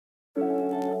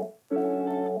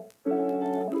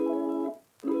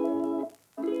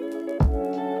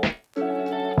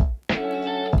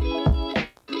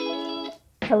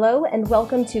Hello and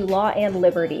welcome to Law and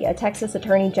Liberty, a Texas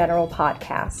Attorney General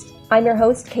podcast. I'm your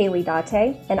host, Kaylee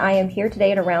Date, and I am here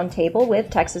today at a round table with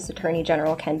Texas Attorney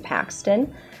General Ken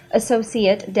Paxton,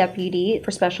 Associate Deputy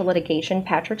for Special Litigation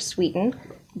Patrick Sweeten,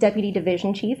 Deputy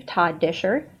Division Chief Todd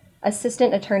Disher,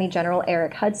 Assistant Attorney General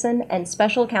Eric Hudson, and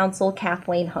Special Counsel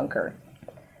Kathleen Hunker.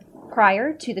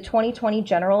 Prior to the 2020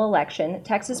 general election,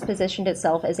 Texas positioned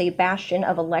itself as a bastion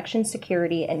of election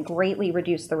security and greatly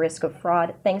reduced the risk of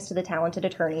fraud thanks to the talented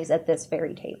attorneys at this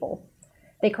very table.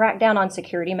 They cracked down on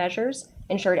security measures,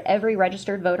 ensured every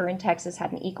registered voter in Texas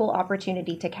had an equal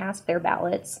opportunity to cast their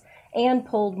ballots, and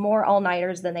pulled more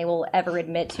all-nighters than they will ever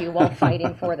admit to while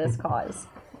fighting for this cause.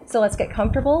 So let's get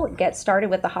comfortable, get started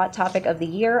with the hot topic of the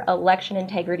year, election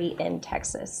integrity in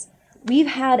Texas. We've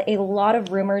had a lot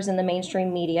of rumors in the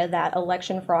mainstream media that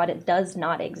election fraud does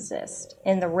not exist.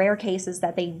 In the rare cases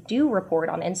that they do report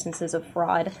on instances of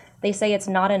fraud, they say it's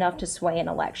not enough to sway an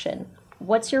election.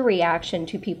 What's your reaction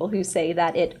to people who say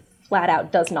that it flat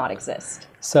out does not exist?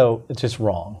 So it's just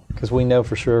wrong, because we know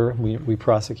for sure, we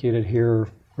prosecuted here,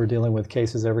 we're dealing with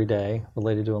cases every day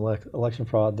related to election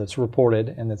fraud that's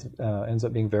reported and that ends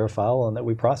up being verifiable and that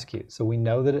we prosecute. So we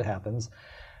know that it happens.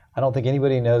 I don't think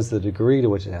anybody knows the degree to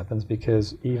which it happens,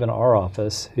 because even our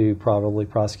office, who probably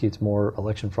prosecutes more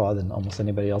election fraud than almost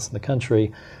anybody else in the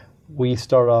country, we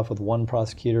started off with one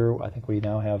prosecutor. I think we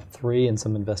now have 3 and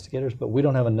some investigators, but we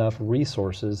don't have enough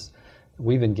resources that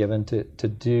we've been given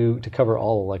to cover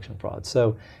all election fraud.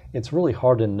 So it's really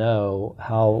hard to know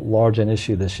how large an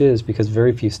issue this is, because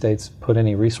very few states put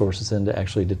any resources in to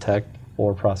actually detect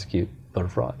or prosecute voter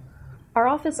fraud. Our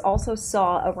office also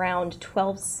saw around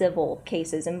 12 civil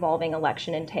cases involving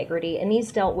election integrity, and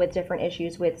these dealt with different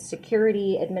issues with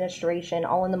security, administration,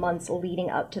 all in the months leading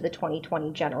up to the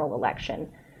 2020 general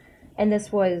election. And this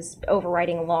was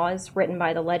overriding laws written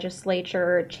by the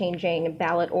legislature, changing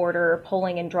ballot order,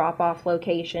 polling and drop-off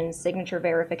locations, signature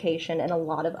verification, and a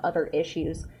lot of other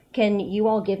issues. Can you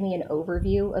all give me an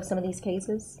overview of some of these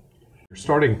cases?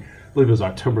 Starting, I believe it was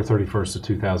October 31st of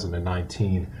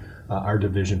 2019, our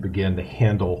division began to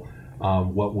handle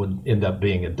what would end up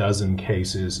being a dozen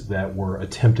cases that were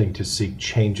attempting to seek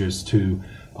changes to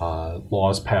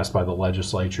laws passed by the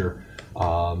legislature,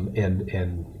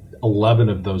 and 11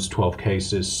 of those 12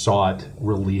 cases sought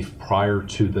relief prior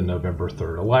to the November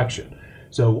 3rd election.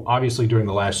 So obviously during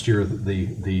the last year,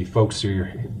 the folks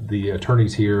here, the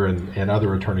attorneys here and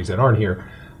other attorneys that aren't here,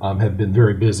 have been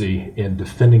very busy in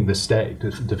defending the state,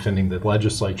 defending the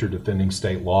legislature, defending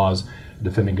state laws,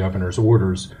 defending governor's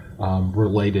orders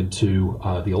related to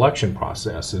the election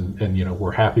process. And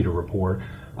we're happy to report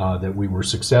that we were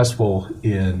successful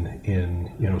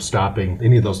in stopping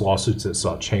any of those lawsuits that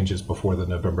sought changes before the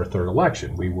November 3rd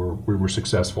election. We were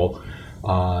successful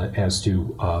as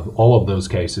to all of those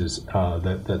cases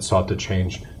that sought to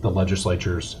change the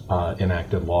legislature's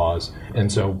enacted laws.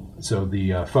 And so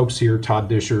the folks here, Todd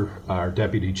Disher, our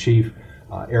deputy chief,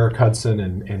 Eric Hudson,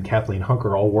 and Kathleen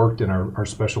Hunker all worked in our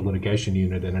special litigation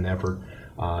unit in an effort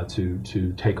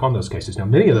to take on those cases. Now,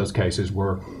 many of those cases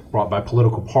were brought by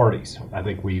political parties. I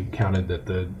think we counted that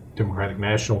the Democratic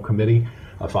National Committee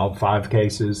filed 5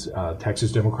 cases,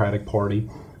 Texas Democratic Party.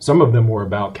 Some of them were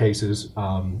about cases,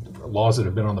 laws that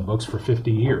have been on the books for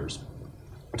 50 years.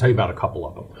 I'll tell you about a couple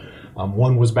of them.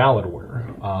 One was ballot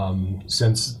order.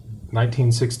 Since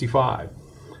 1965,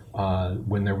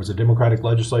 when there was a Democratic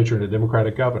legislature and a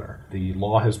Democratic governor, the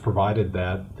law has provided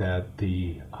that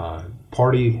the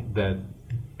party that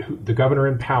the governor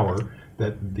in power,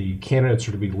 that the candidates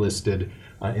are to be listed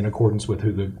in accordance with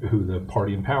who the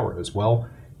party in power is. Well,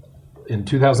 in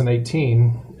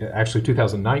 2019,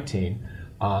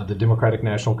 the Democratic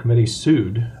National Committee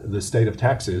sued the state of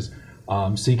Texas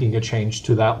seeking a change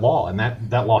to that law. And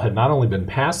that law had not only been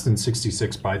passed in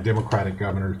 '66 by Democratic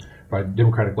governors, by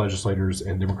Democratic legislators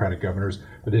and Democratic governors,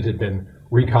 but it had been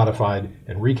recodified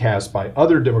and recast by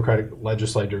other Democratic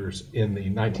legislators in the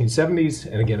 1970s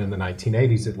and again in the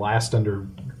 1980s, at last under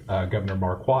Governor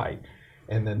Mark White.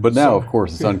 But now, of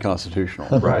course, it's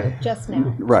unconstitutional. Right. Just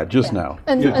now. Right, just now.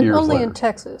 And years only later. in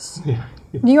Texas.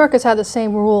 New York has had the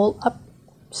same rule up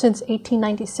since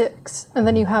 1896. And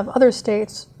then you have other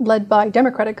states led by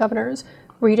Democratic governors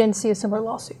where you didn't see a similar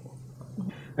lawsuit.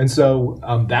 And so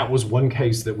that was one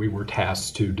case that we were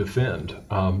tasked to defend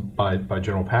by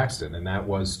General Paxton, and that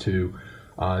was to,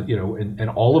 and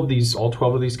all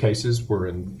 12 of these cases were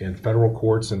in federal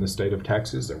courts in the state of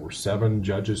Texas. There were 7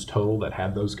 judges total that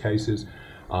had those cases,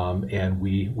 and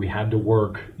we had to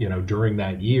work, during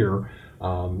that year.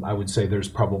 I would say there's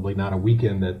probably not a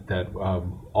weekend that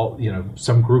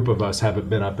some group of us haven't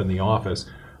been up in the office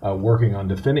working on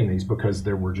defending these because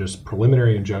there were just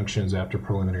preliminary injunctions after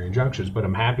preliminary injunctions. But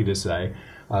I'm happy to say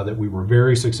that we were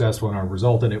very successful in our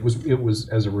result, and it was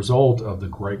as a result of the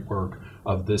great work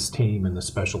of this team and the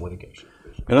special litigation.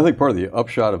 And I think part of the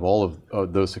upshot of all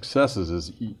of those successes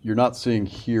is you're not seeing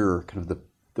here kind of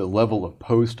the level of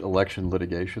post-election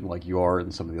litigation like you are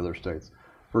in some of the other states.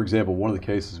 For example, one of the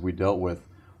cases we dealt with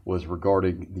was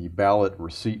regarding the ballot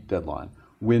receipt deadline,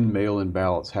 when mail-in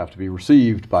ballots have to be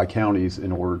received by counties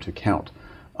in order to count.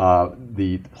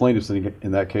 The plaintiffs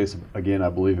in that case, again, I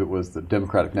believe it was the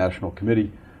Democratic National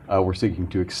Committee, were seeking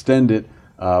to extend it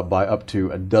by up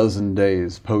to a dozen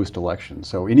days post-election.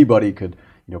 So anybody could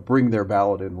bring their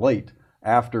ballot in late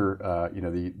after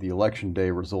the election day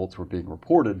results were being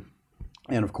reported.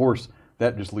 And of course,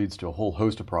 that just leads to a whole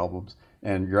host of problems.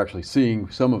 And you're actually seeing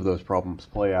some of those problems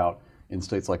play out in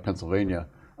states like Pennsylvania,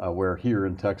 where here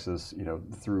in Texas,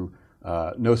 through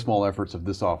no small efforts of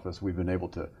this office, we've been able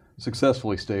to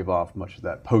successfully stave off much of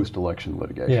that post-election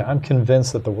litigation. Yeah, I'm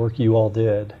convinced that the work you all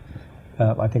did,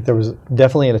 I think there was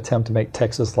definitely an attempt to make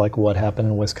Texas like what happened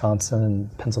in Wisconsin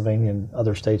and Pennsylvania and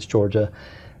other states, Georgia.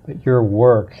 But your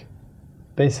work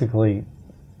basically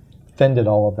fended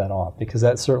all of that off, because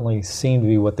that certainly seemed to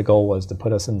be what the goal was, to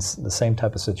put us in the same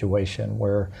type of situation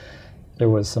where there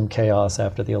was some chaos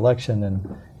after the election.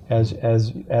 And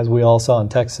as we all saw in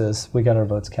Texas, we got our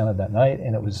votes counted that night,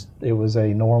 and it was a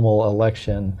normal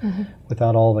election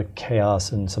without all the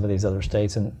chaos in some of these other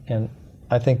states. And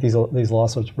I think these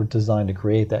lawsuits were designed to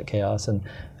create that chaos, and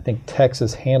I think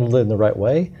Texas handled it in the right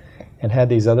way. And had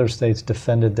these other states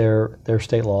defended their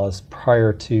state laws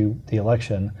prior to the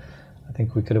election, I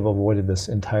think we could have avoided this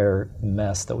entire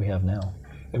mess that we have now.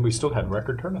 And we still had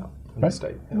record turnout in the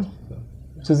state. Yeah. So.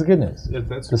 Which is the good news.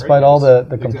 That's Despite all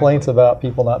the complaints about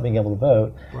people not being able to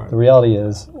vote, the reality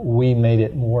is we made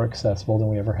it more accessible than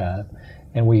we ever had.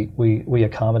 And we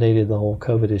accommodated the whole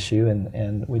COVID issue,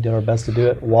 and we did our best to do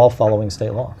it while following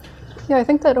state law. Yeah, I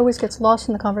think that always gets lost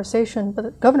in the conversation,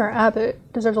 but Governor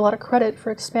Abbott deserves a lot of credit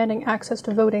for expanding access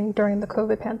to voting during the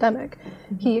COVID pandemic.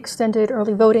 He extended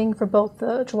early voting for both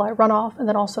the July runoff and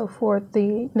then also for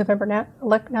the November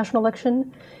national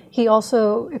election. He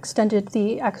also extended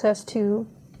the access to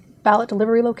ballot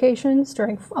delivery locations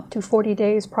during up to 40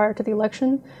 days prior to the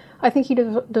election. I think he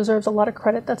deserves a lot of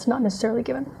credit that's not necessarily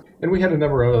given. And we had a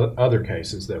number of other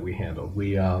cases that we handled.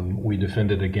 We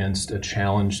defended against a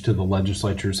challenge to the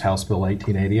legislature's House Bill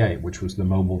 1888, which was the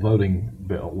mobile voting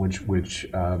bill, which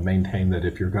maintained that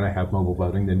if you're going to have mobile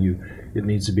voting, then it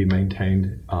needs to be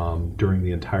maintained during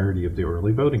the entirety of the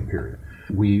early voting period.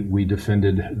 We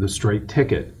defended the straight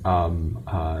ticket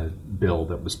bill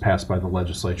that was passed by the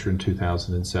legislature in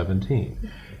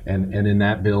 2017, and in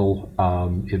that bill,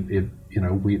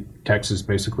 Texas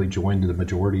basically joined the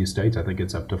majority of states. I think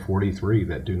it's up to 43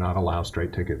 that do not allow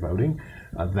straight ticket voting.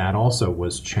 That also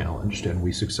was challenged, and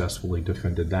we successfully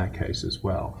defended that case as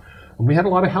well. And we had a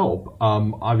lot of help,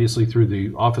 obviously, through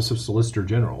the Office of Solicitor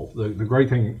General. The great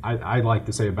thing I like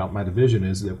to say about my division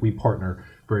is that we partner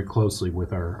very closely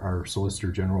with our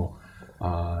Solicitor General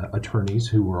attorneys,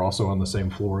 who are also on the same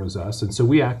floor as us. And so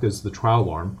we act as the trial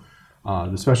arm.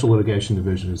 The Special Litigation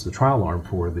Division is the trial arm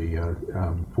for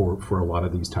for a lot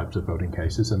of these types of voting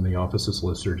cases, and the Office of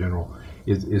Solicitor General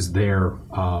is there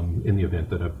in the event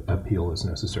that an appeal is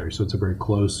necessary. So it's a very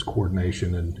close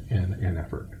coordination and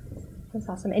effort. That's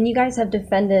awesome. And you guys have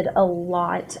defended a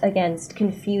lot against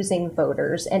confusing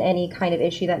voters and any kind of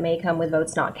issue that may come with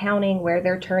votes not counting, where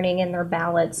they're turning in their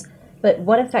ballots. But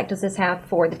what effect does this have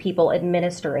for the people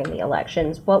administering the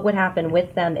elections? What would happen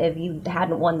with them if you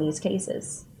hadn't won these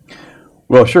cases?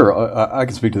 Well, sure. I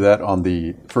can speak to that on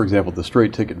for example, the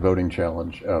straight ticket voting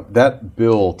challenge. That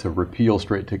bill to repeal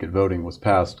straight ticket voting was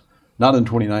passed not in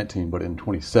 2019, but in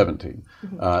 2017.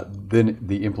 Then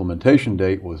the implementation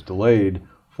date was delayed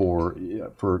for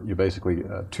basically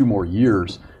 2 more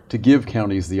years to give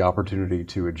counties the opportunity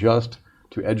to adjust,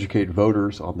 to educate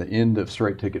voters on the end of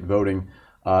straight ticket voting.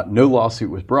 No lawsuit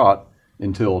was brought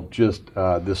until just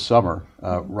this summer,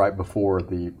 right before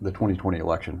the 2020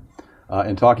 election.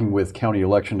 In talking with county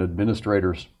election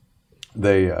administrators,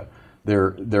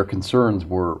 their concerns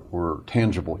were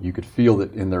tangible. You could feel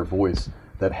it in their voice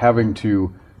that having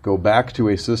to go back to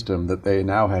a system that they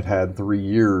now had 3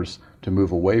 years to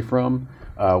move away from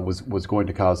was going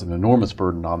to cause an enormous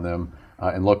burden on them.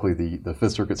 And luckily, the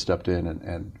Fifth Circuit stepped in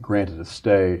and granted a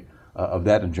stay of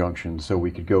that injunction, so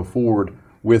we could go forward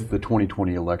with the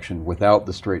 2020 election without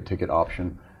the straight ticket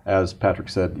option. As Patrick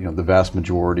said, the vast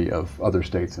majority of other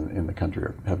states in the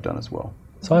country have done as well.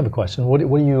 So I have a question. What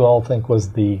do you all think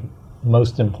was the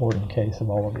most important case of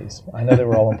all of these? I know they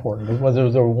were all important, but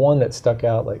was there one that stuck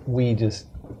out, like we just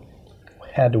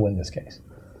had to win this case.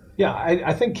 Yeah,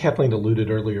 I think Kathleen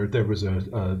alluded earlier, there was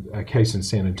a case in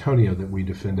San Antonio that we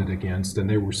defended against, and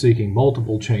they were seeking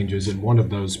multiple changes, and one of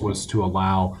those was to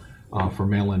allow for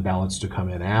mail-in ballots to come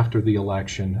in after the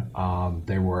election.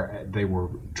 They were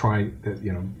trying,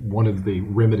 one of the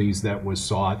remedies that was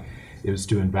sought is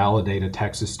to invalidate a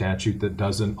Texas statute that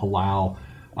doesn't allow,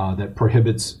 that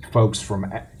prohibits folks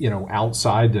from,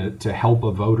 outside to help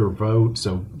a voter vote.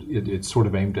 So it's sort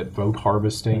of aimed at vote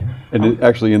harvesting. And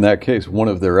actually, in that case, one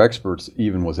of their experts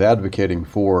even was advocating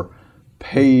for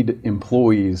paid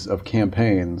employees of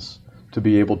campaigns to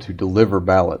be able to deliver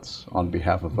ballots on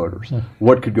behalf of voters.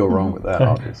 What could go wrong with that,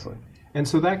 obviously? And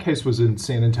so that case was in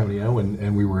San Antonio,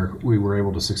 and we were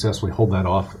able to successfully hold that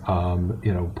off,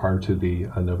 prior to the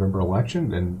November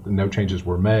election, and no changes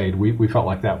were made. We felt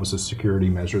like that was a security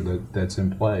measure that's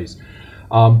in place.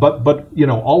 But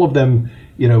all of them,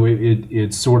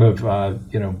 it's sort of,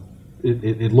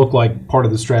 it looked like part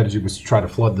of the strategy was to try to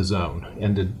flood the zone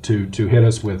and to hit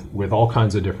us with all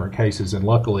kinds of different cases. And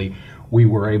luckily, we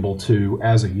were able to,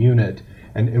 as a unit,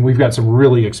 and we've got some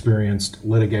really experienced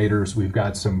litigators. We've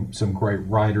got some great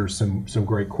writers, some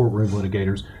great courtroom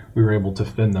litigators. We were able to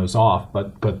fend those off,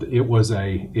 but it was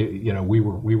we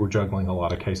were juggling a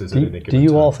lot of cases at any given time. Do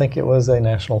you all think it was a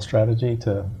national strategy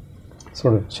to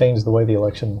sort of change the way the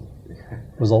election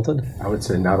resulted? I would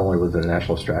say not only was it a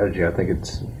national strategy, I think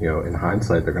it's, in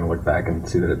hindsight, they're going to look back and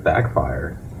see that it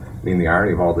backfired. I mean, the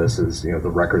irony of all this is, the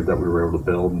record that we were able to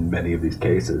build in many of these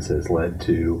cases has led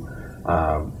to,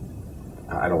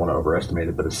 I don't want to overestimate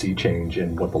it, but a sea change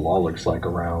in what the law looks like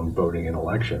around voting in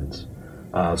elections.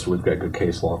 So we've got good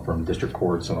case law from district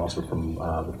courts and also from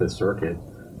the Fifth Circuit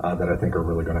that I think are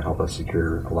really going to help us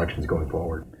secure elections going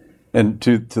forward. And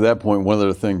to that point, one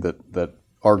other thing that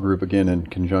our group, again, in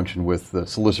conjunction with the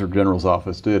Solicitor General's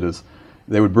office did is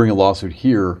they would bring a lawsuit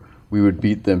here, we would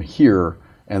beat them here,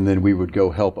 and then we would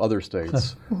go help other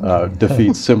states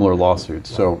defeat similar lawsuits.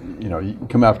 So, you can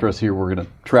come after us here, we're going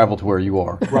to travel to where you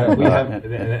are. Right. We have,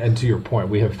 and to your point,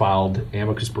 we have filed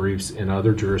amicus briefs in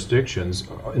other jurisdictions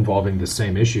involving the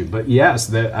same issue. But yes,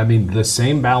 the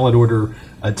same ballot order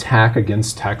attack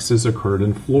against Texas occurred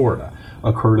in Florida,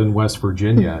 occurred in West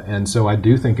Virginia. And so I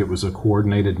do think it was a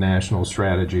coordinated national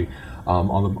strategy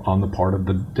on the part of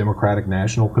the Democratic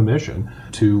National Commission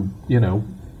to,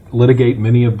 litigate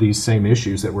many of these same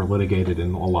issues that were litigated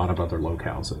in a lot of other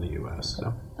locales in the U.S.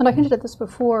 So. And I hinted at this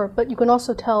before, but you can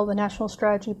also tell the national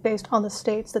strategy based on the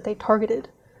states that they targeted,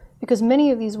 because many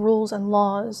of these rules and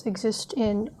laws exist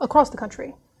across the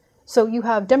country. So you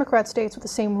have Democrat states with the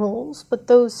same rules, but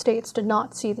those states did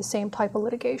not see the same type of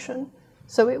litigation.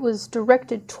 So it was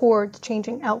directed towards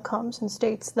changing outcomes in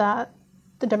states that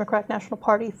the Democratic National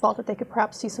Party thought that they could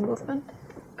perhaps see some movement.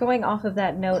 Going off of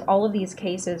that note, all of these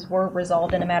cases were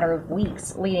resolved in a matter of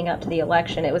weeks leading up to the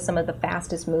election. It was some of the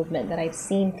fastest movement that I've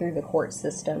seen through the court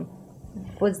system.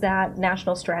 Was that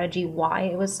national strategy why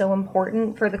it was so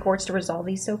important for the courts to resolve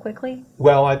these so quickly?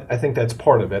 Well, I think that's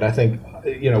part of it. I think,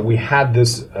 we had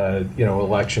this,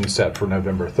 election set for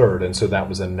November 3rd, and so that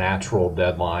was a natural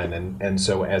deadline. And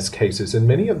so as cases, and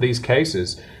many of these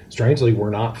cases, strangely,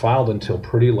 were not filed until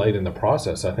pretty late in the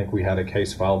process. I think we had a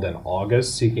case filed in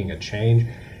August seeking a change.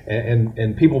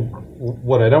 And people,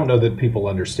 what I don't know that people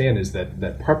understand is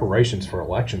that preparations for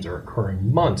elections are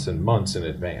occurring months and months in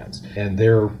advance. And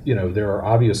there are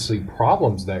obviously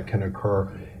problems that can occur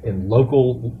in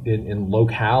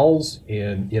locales,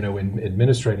 in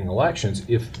administrating elections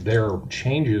if there are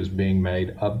changes being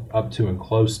made up to and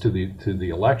close to the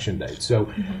election date.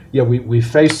 So, we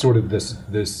faced sort of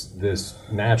this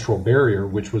natural barrier,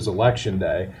 which was election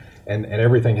day. And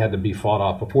everything had to be fought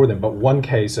off before then. But one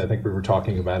case, I think we were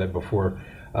talking about it before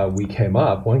we came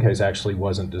up, one case actually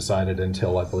wasn't decided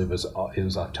until I believe it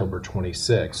was October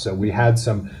 26th. So we had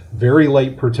some very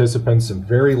late participants, some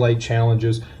very late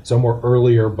challenges. Some were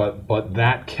earlier, but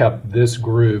that kept this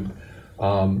group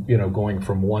going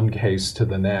from one case to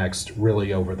the next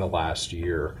really over the last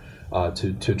year.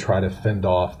 To try to fend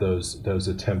off those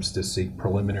attempts to seek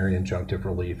preliminary injunctive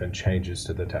relief and changes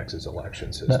to the Texas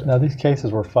election system. Now these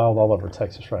cases were filed all over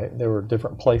Texas, right? They were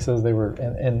different places. They were,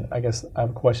 and I guess I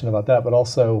have a question about that, but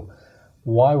also,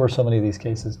 why were so many of these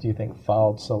cases, do you think,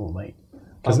 filed so late?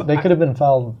 Because they could have been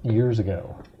filed years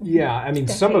ago. Yeah,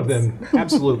 some of them,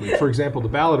 absolutely. For example, the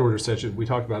ballot order session we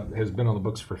talked about has been on the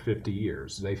books for 50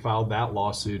 years. They filed that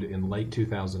lawsuit in late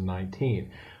 2019.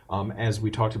 As we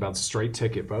talked about, straight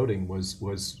ticket voting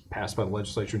was passed by the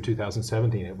legislature in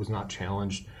 2017. It was not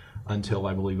challenged until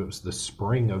I believe it was the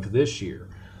spring of this year.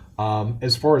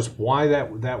 As far as why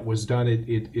that was done,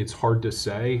 it's hard to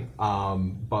say.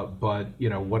 But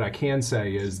what I can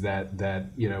say is that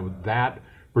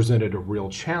presented a real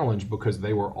challenge because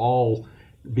they were all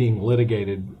being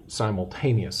litigated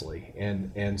simultaneously.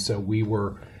 And so we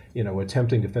were,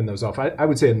 attempting to fend those off. I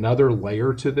would say another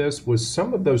layer to this was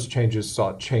some of those changes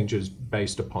sought changes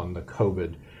based upon the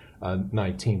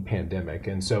COVID-19 pandemic.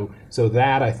 And so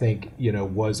that, I think,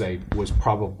 was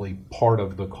probably part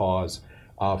of the cause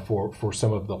for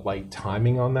some of the late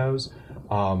timing on those.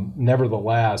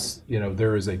 Nevertheless,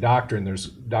 there's a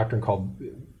doctrine called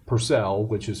Purcell,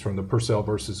 which is from the Purcell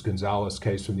versus Gonzalez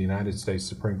case from the United States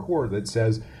Supreme Court, that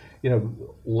says,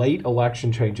 late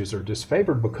election changes are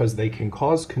disfavored because they can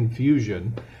cause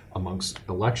confusion amongst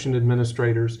election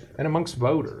administrators and amongst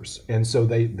voters. And so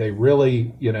they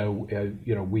really,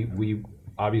 we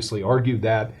obviously argued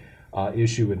that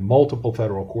issue in multiple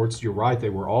federal courts. You're right,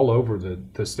 they were all over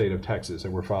the state of Texas. They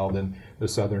were filed in the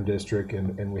Southern District,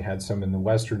 and we had some in the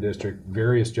Western District,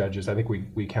 various judges. I think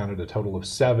we counted a total of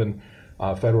 7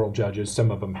 federal judges.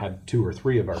 Some of them had 2 or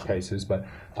 3 of our cases, but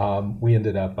we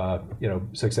ended up,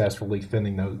 successfully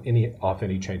fending off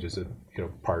any changes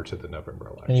prior to the November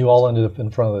election. And you all ended up in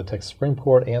front of the Texas Supreme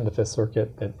Court and the Fifth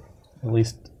Circuit at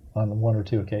least on 1 or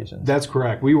 2 occasions. That's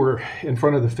correct. We were in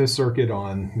front of the Fifth Circuit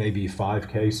on maybe 5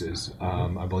 cases,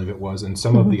 I believe it was, and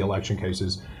some of the election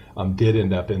cases did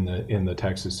end up in the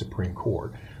Texas Supreme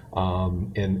Court.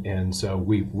 And so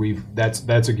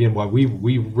that's again why we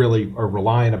really are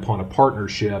relying upon a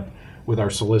partnership with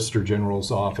our Solicitor General's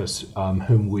office,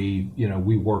 whom we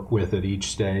work with at each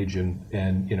stage,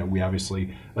 and we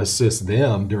obviously assist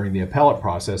them during the appellate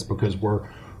process because we're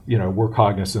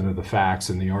cognizant of the facts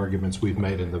and the arguments we've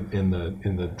made in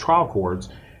the trial courts.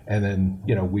 And then,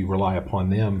 we rely upon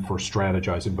them for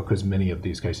strategizing because many of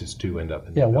these cases do end up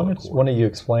in the appellate court. Why don't you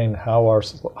explain how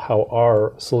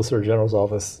our Solicitor General's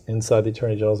office inside the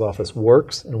Attorney General's office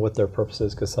works and what their purpose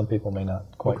is, because some people may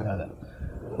not quite know that.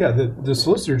 Yeah, the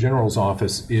Solicitor General's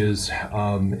office is,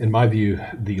 in my view,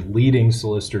 the leading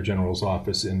Solicitor General's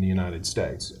office in the United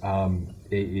States.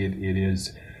 It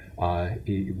is.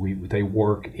 They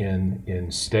work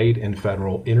in state and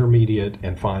federal intermediate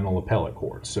and final appellate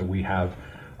courts. So we have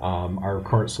our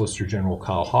current Solicitor General,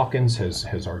 Kyle Hawkins,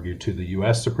 has argued to the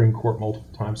U.S. Supreme Court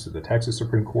multiple times, to the Texas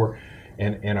Supreme Court,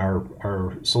 and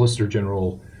our Solicitor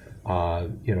General,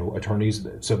 attorneys.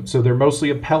 So they're mostly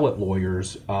appellate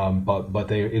lawyers,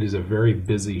 but it is a very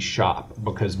busy shop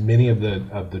because many of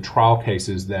the trial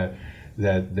cases that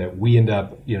we end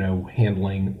up,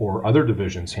 handling or other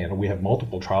divisions handle. We have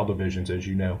multiple trial divisions, as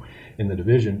you know, in the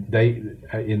division.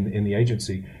 In the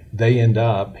agency, they end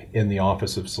up in the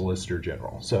Office of Solicitor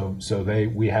General. So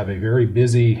we have a very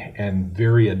busy and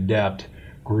very adept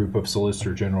group of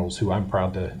Solicitor Generals who I'm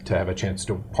proud to have a chance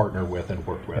to partner with and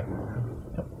work with.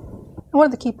 One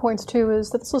of the key points, too, is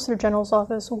that the Solicitor General's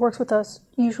office works with us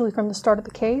usually from the start of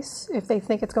the case if they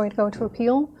think it's going to go into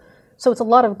appeal. So it's a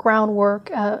lot of groundwork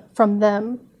from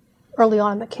them early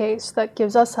on in the case that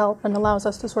gives us help and allows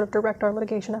us to sort of direct our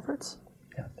litigation efforts.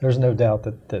 Yeah, there's no doubt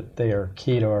that they are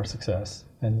key to our success,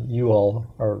 and you all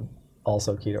are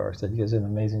also key to our success. You guys did an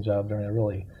amazing job during a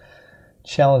really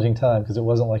challenging time because it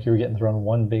wasn't like you were getting thrown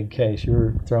one big case. You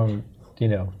were thrown,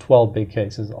 12 big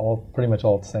cases, pretty much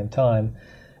all at the same time.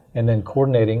 And then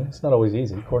coordinating, it's not always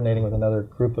easy, coordinating with another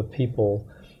group of people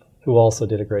who also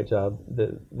did a great job.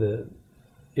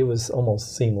 It was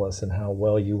almost seamless in how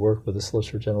well you worked with the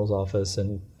Solicitor General's office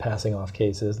and passing off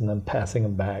cases and then passing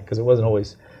them back, because it wasn't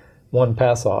always one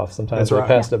pass off. Sometimes we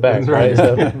passed it back, right?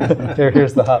 So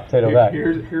here's the hot potato back.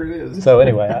 Here it is. So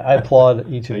anyway, I applaud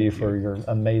each of you for your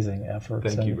amazing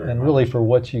efforts and really for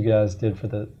what you guys did for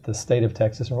the state of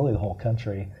Texas and really the whole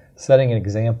country, setting an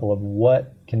example of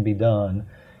what can be done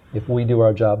if we do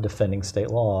our job defending state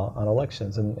law on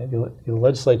elections. And the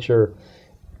legislature,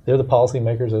 they're the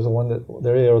policymakers.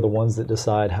 They are the ones that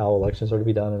decide how elections are to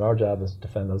be done, and our job is to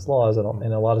defend those laws. And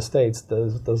in a lot of states,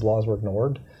 those laws were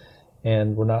ignored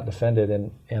and were not defended.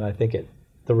 And I think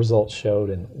the results showed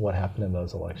in what happened in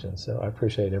those elections. So I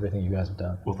appreciate everything you guys have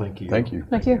done. Well, thank you. Thank you.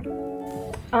 Thank you.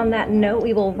 On that note,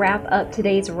 we will wrap up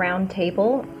today's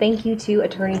roundtable. Thank you to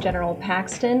Attorney General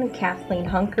Paxton, Kathleen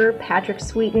Hunker, Patrick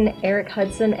Sweeten, Eric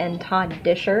Hudson, and Todd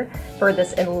Disher for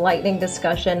this enlightening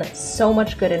discussion. So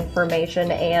much good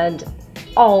information and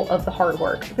all of the hard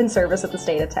work in service of the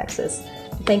state of Texas.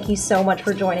 Thank you so much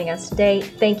for joining us today.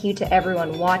 Thank you to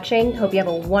everyone watching. Hope you have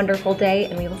a wonderful day,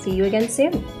 and we will see you again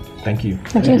soon. Thank you.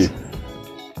 Thank you.